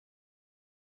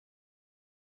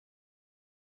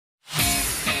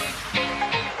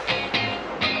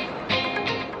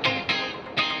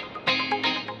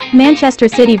Manchester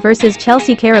City vs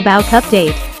Chelsea Carabao Cup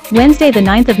date. Wednesday the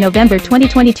 9th of November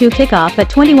 2022 kickoff at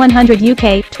 2100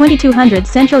 UK, 2200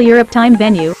 Central Europe Time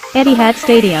venue,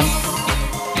 Etihadstadium.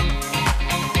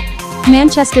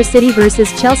 Manchester City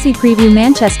vs Chelsea preview.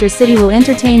 Manchester City will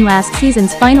entertain last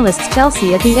season's finalists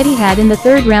Chelsea at the Etihad in the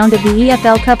third round of the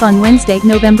EFL Cup on Wednesday,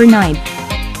 November 9.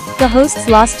 The hosts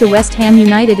lost to West Ham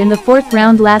United in the fourth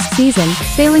round last season,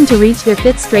 failing to reach their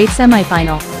fifth straight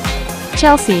semi-final.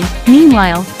 Chelsea,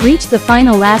 meanwhile, reached the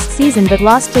final last season but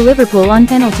lost to Liverpool on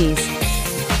penalties.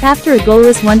 After a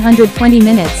goalless 120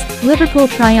 minutes, Liverpool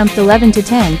triumphed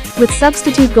 11-10, with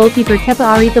substitute goalkeeper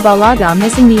Kepa Arrizabalaga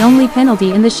missing the only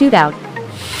penalty in the shootout.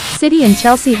 City and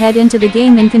Chelsea head into the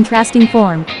game in contrasting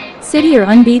form. City are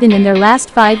unbeaten in their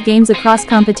last 5 games across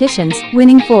competitions,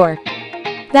 winning 4.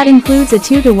 That includes a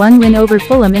 2-1 win over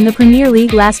Fulham in the Premier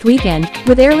League last weekend,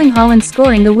 with Erlinghaaland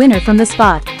scoring the winner from the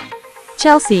spot.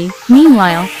 Chelsea,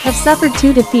 meanwhile, have suffered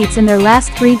 2 defeats in their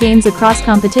last 3 games across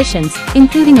competitions,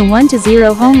 including a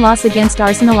 1-0 home loss against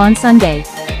Arsenal on Sunday.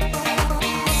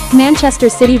 Manchester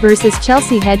City vs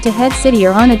Chelsea head-to-head. City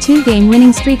are on a 2-game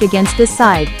winning streak against this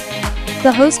side.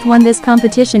 The host won this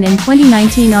competition in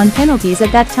 2019 on penalties.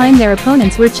 At that time their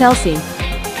opponents were Chelsea.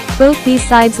 Both these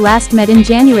sides last met in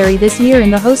January this year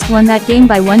and the host won that game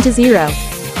by 1-0.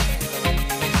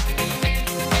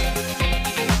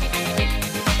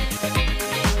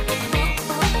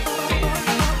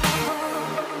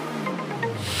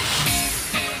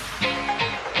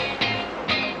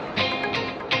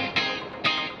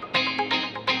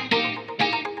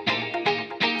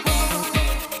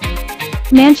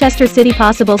 Manchester City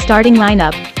possible starting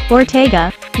lineup: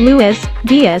 Ortega, Luis,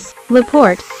 Diaz,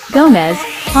 Laporte, Gomez,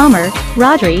 Palmer,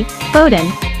 Rodri, Foden,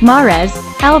 Mahrez,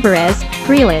 Alvarez,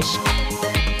 Grealish.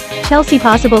 Chelsea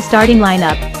possible starting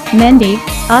lineup: Mendy,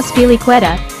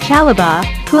 Azpilicueta, Chalobah,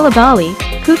 Koulibaly,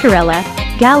 Cucurella,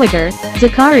 Gallagher,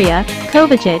 Zakaria,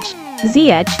 Kovacic,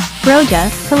 Ziyech, Broja,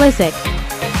 Pulisic.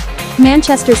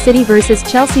 Manchester City vs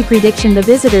Chelsea prediction. The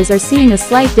visitors are seeing a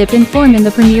slight dip in form in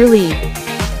the Premier League.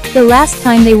 The last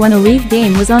time they won a league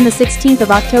game was on the 16th of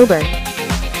October.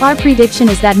 Our prediction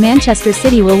is that Manchester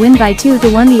City will win by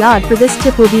 2-1. The odd for this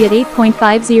tip will be at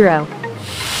 8.50.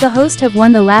 The host have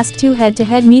won the last 2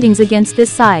 head-to-head meetings against this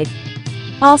side.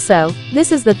 Also,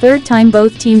 this is the third time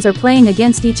both teams are playing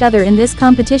against each other in this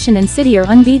competition and City are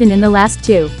unbeaten in the last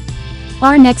 2.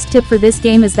 Our next tip for this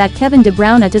game is that Kevin De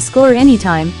Bruyne to score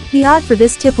anytime. The odd for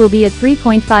this tip will be at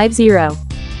 3.50.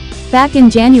 Back in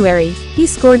January, he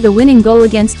scored the winning goal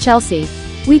against Chelsea.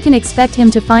 We can expect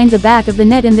him to find the back of the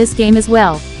net in this game as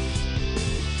well.